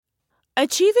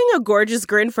Achieving a gorgeous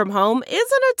grin from home isn't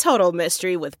a total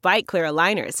mystery with Byte Clear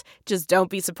aligners. Just don't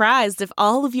be surprised if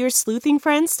all of your sleuthing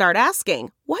friends start asking,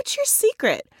 "What's your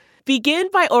secret?" Begin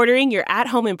by ordering your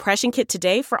at-home impression kit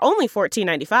today for only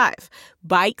 $14.95.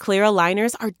 Byte Clear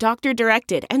aligners are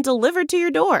doctor-directed and delivered to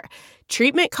your door.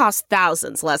 Treatment costs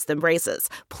thousands less than braces.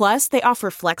 Plus, they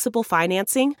offer flexible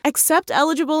financing, accept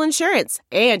eligible insurance,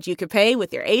 and you can pay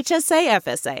with your HSA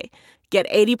FSA. Get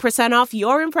 80% off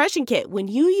your impression kit when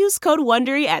you use code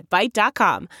WONDERY at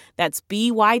Byte.com. That's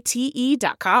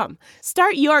BYTE.com.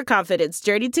 Start your confidence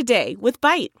journey today with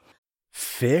Byte.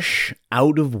 Fish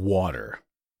Out of Water.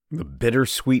 The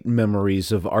Bittersweet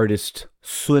Memories of Artist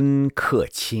Sun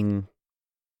Keqing.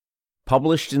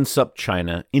 Published in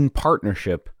SupChina in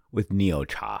partnership with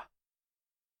Neocha.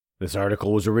 This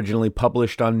article was originally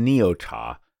published on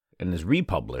Neocha and is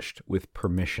republished with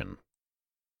permission.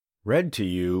 Read to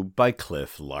you by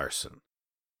Cliff Larson.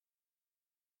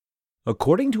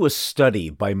 According to a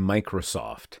study by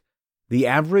Microsoft, the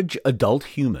average adult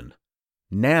human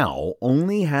now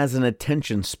only has an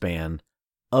attention span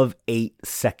of 8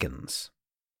 seconds,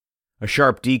 a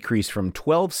sharp decrease from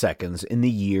 12 seconds in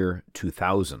the year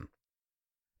 2000.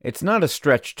 It's not a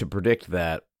stretch to predict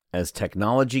that, as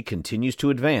technology continues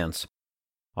to advance,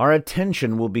 our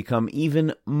attention will become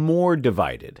even more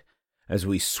divided as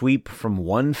we sweep from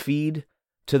one feed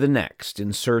to the next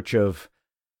in search of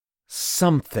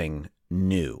something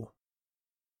new.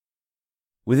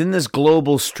 Within this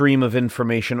global stream of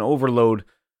information overload,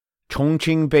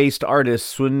 Chongqing-based artist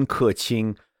Sun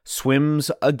Keqing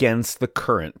swims against the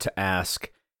current to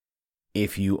ask,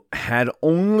 if you had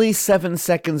only 7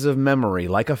 seconds of memory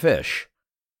like a fish,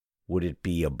 would it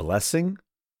be a blessing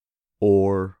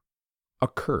or a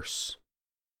curse?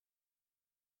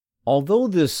 Although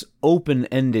this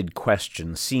open-ended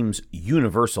question seems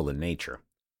universal in nature,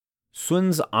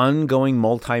 Sun's ongoing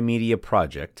multimedia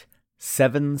project,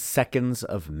 7 Seconds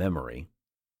of Memory,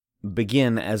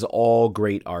 begin as all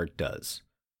great art does,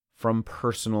 from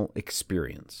personal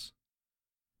experience.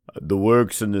 The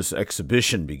works in this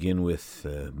exhibition begin with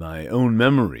my own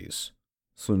memories,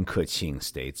 Sun Keqing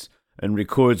states, and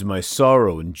records my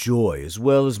sorrow and joy as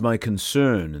well as my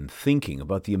concern and thinking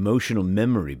about the emotional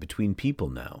memory between people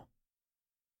now.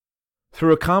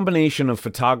 Through a combination of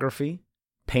photography,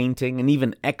 painting, and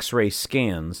even X-ray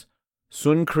scans,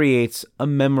 Sun creates a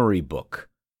memory book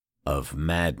of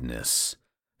madness,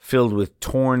 filled with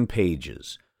torn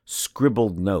pages,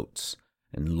 scribbled notes,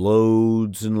 and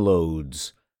loads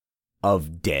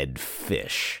of dead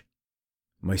fish.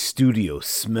 My studio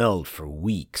smelled for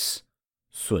weeks,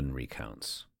 Sun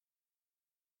recounts.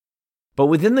 But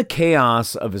within the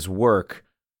chaos of his work,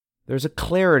 there's a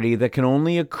clarity that can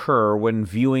only occur when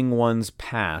viewing one's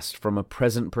past from a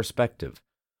present perspective,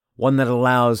 one that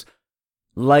allows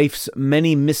life's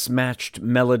many mismatched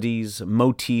melodies,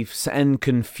 motifs, and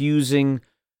confusing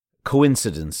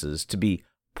coincidences to be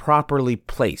properly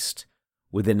placed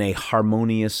within a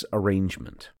harmonious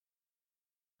arrangement.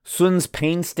 Sun's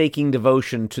painstaking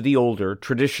devotion to the older,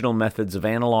 traditional methods of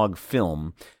analog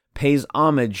film pays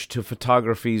homage to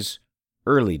photography's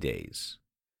early days.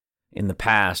 In the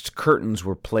past, curtains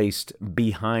were placed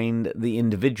behind the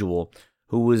individual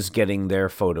who was getting their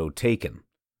photo taken,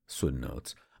 Sun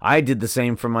notes. I did the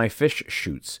same for my fish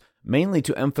shoots, mainly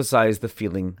to emphasize the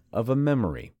feeling of a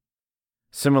memory.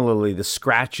 Similarly, the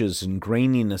scratches and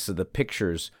graininess of the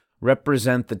pictures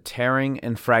represent the tearing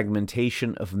and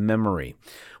fragmentation of memory,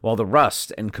 while the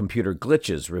rust and computer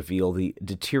glitches reveal the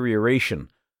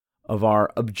deterioration of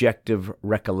our objective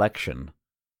recollection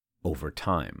over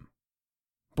time.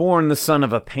 Born the son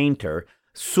of a painter,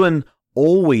 Sun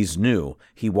always knew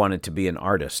he wanted to be an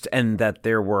artist and that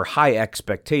there were high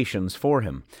expectations for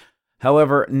him.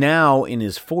 However, now in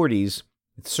his 40s,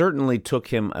 it certainly took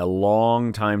him a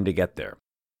long time to get there.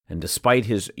 And despite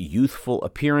his youthful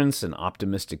appearance and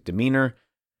optimistic demeanor,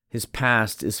 his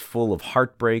past is full of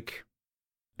heartbreak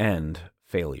and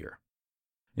failure.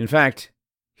 In fact,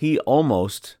 he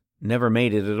almost never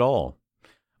made it at all.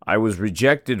 I was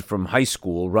rejected from high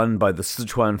school run by the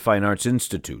Sichuan Fine Arts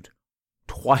Institute.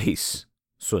 Twice,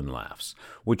 Sun laughs,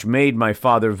 which made my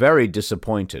father very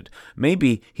disappointed.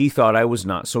 Maybe he thought I was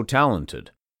not so talented.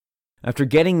 After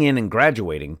getting in and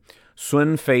graduating,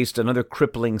 Sun faced another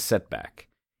crippling setback.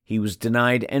 He was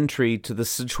denied entry to the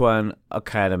Sichuan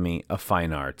Academy of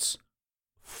Fine Arts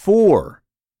 4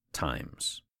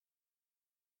 times.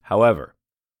 However,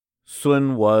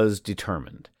 Sun was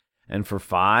determined, and for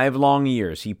 5 long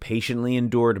years he patiently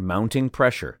endured mounting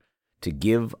pressure to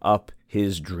give up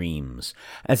his dreams,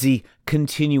 as he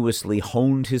continuously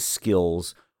honed his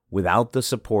skills without the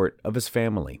support of his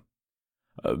family.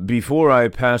 Before I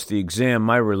passed the exam,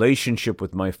 my relationship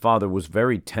with my father was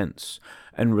very tense,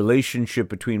 and relationship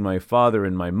between my father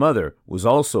and my mother was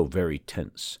also very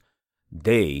tense.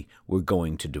 They were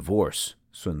going to divorce,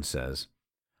 Sun says.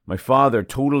 My father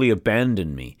totally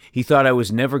abandoned me. He thought I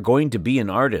was never going to be an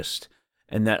artist,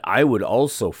 and that I would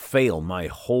also fail my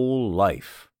whole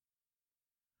life.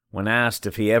 When asked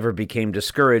if he ever became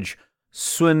discouraged,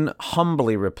 Sun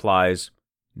humbly replies,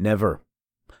 "Never.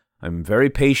 I'm very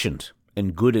patient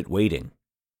and good at waiting."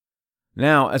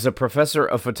 Now, as a professor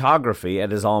of photography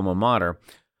at his alma mater,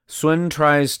 Sun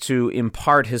tries to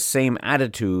impart his same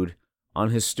attitude on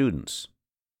his students.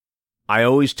 I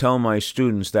always tell my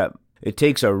students that it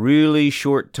takes a really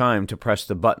short time to press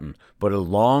the button, but a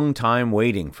long time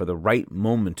waiting for the right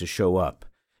moment to show up.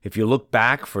 If you look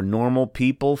back for normal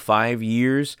people, 5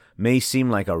 years may seem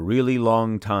like a really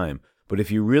long time, but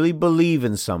if you really believe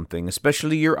in something,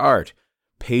 especially your art,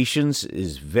 patience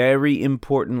is a very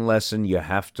important lesson you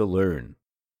have to learn.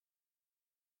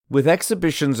 With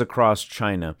exhibitions across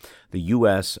China, the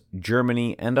US,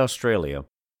 Germany, and Australia,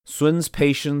 Sun's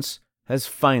patience has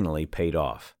finally paid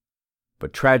off.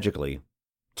 But tragically,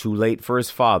 too late for his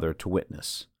father to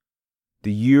witness.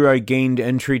 The year I gained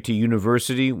entry to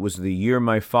university was the year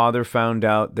my father found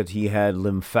out that he had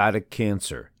lymphatic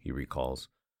cancer, he recalls.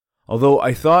 Although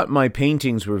I thought my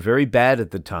paintings were very bad at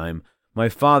the time, my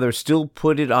father still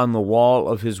put it on the wall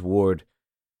of his ward,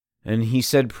 and he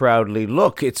said proudly,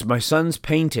 "Look, it's my son's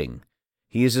painting.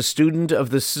 He is a student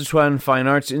of the Sichuan Fine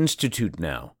Arts Institute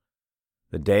now."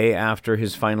 The day after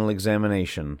his final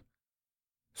examination,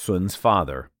 Sun's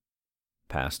father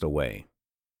passed away.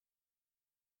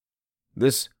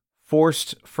 This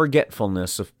forced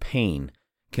forgetfulness of pain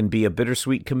can be a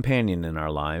bittersweet companion in our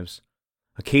lives,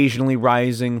 occasionally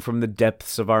rising from the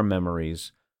depths of our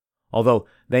memories. Although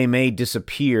they may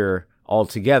disappear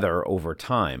altogether over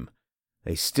time,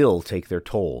 they still take their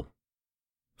toll.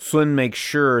 Sun makes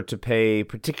sure to pay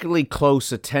particularly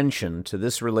close attention to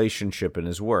this relationship in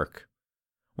his work.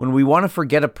 When we want to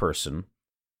forget a person,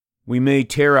 we may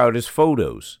tear out his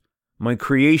photos. My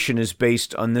creation is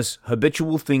based on this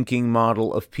habitual thinking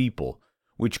model of people,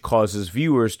 which causes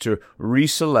viewers to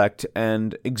reselect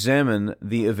and examine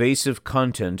the evasive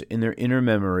content in their inner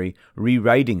memory,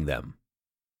 rewriting them.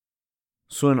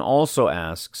 Sun also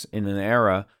asks, in an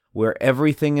era where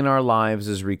everything in our lives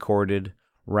is recorded,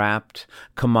 wrapped,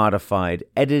 commodified,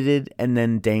 edited, and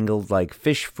then dangled like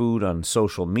fish food on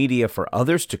social media for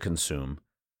others to consume,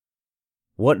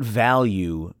 what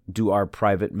value do our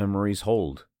private memories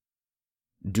hold?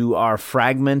 Do our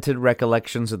fragmented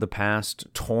recollections of the past,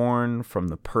 torn from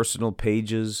the personal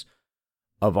pages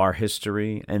of our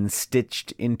history and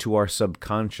stitched into our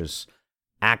subconscious,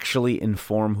 actually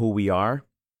inform who we are?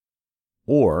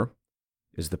 Or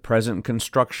is the present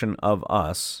construction of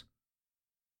us,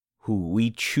 who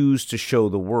we choose to show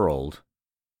the world,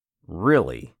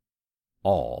 really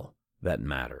all that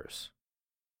matters?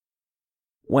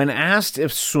 When asked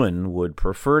if Sun would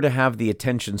prefer to have the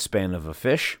attention span of a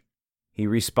fish, he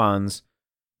responds,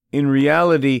 "In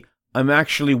reality, I'm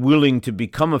actually willing to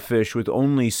become a fish with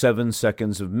only 7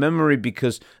 seconds of memory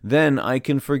because then I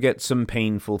can forget some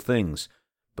painful things.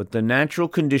 But the natural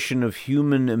condition of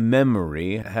human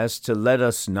memory has to let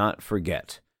us not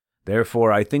forget.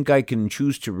 Therefore, I think I can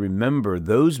choose to remember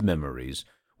those memories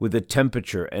with a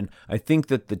temperature, and I think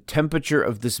that the temperature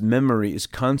of this memory is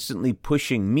constantly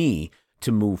pushing me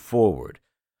to move forward.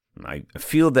 I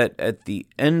feel that at the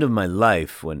end of my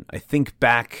life, when I think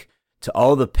back to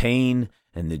all the pain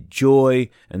and the joy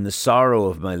and the sorrow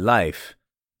of my life,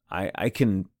 I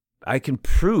can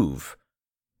prove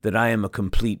that I am a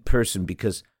complete person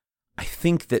because I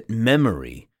think that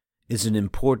memory is an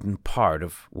important part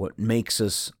of what makes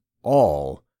us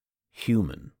all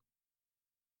human."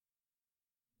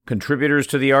 Contributors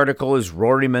to the article is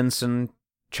Rory Menson,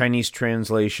 Chinese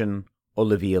translation,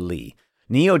 Olivia Lee.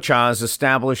 Neocha is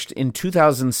established in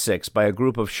 2006 by a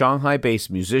group of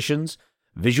Shanghai-based musicians,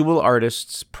 visual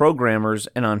artists, programmers,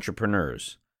 and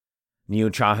entrepreneurs.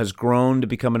 Neocha has grown to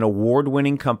become an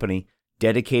award-winning company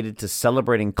dedicated to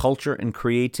celebrating culture and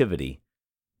creativity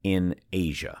in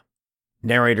Asia.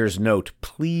 Narrator's note,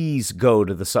 please go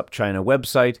to the SupChina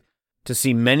website to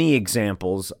see many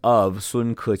examples of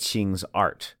Sun Keqing's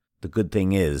art. The good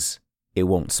thing is, it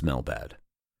won't smell bad.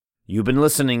 You've been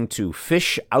listening to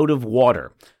Fish Out of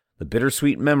Water, the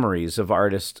bittersweet memories of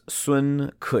artist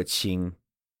Sun Keqing,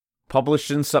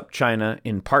 published in SupChina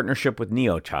in partnership with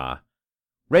Neocha,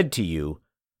 read to you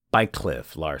by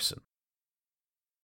Cliff Larson.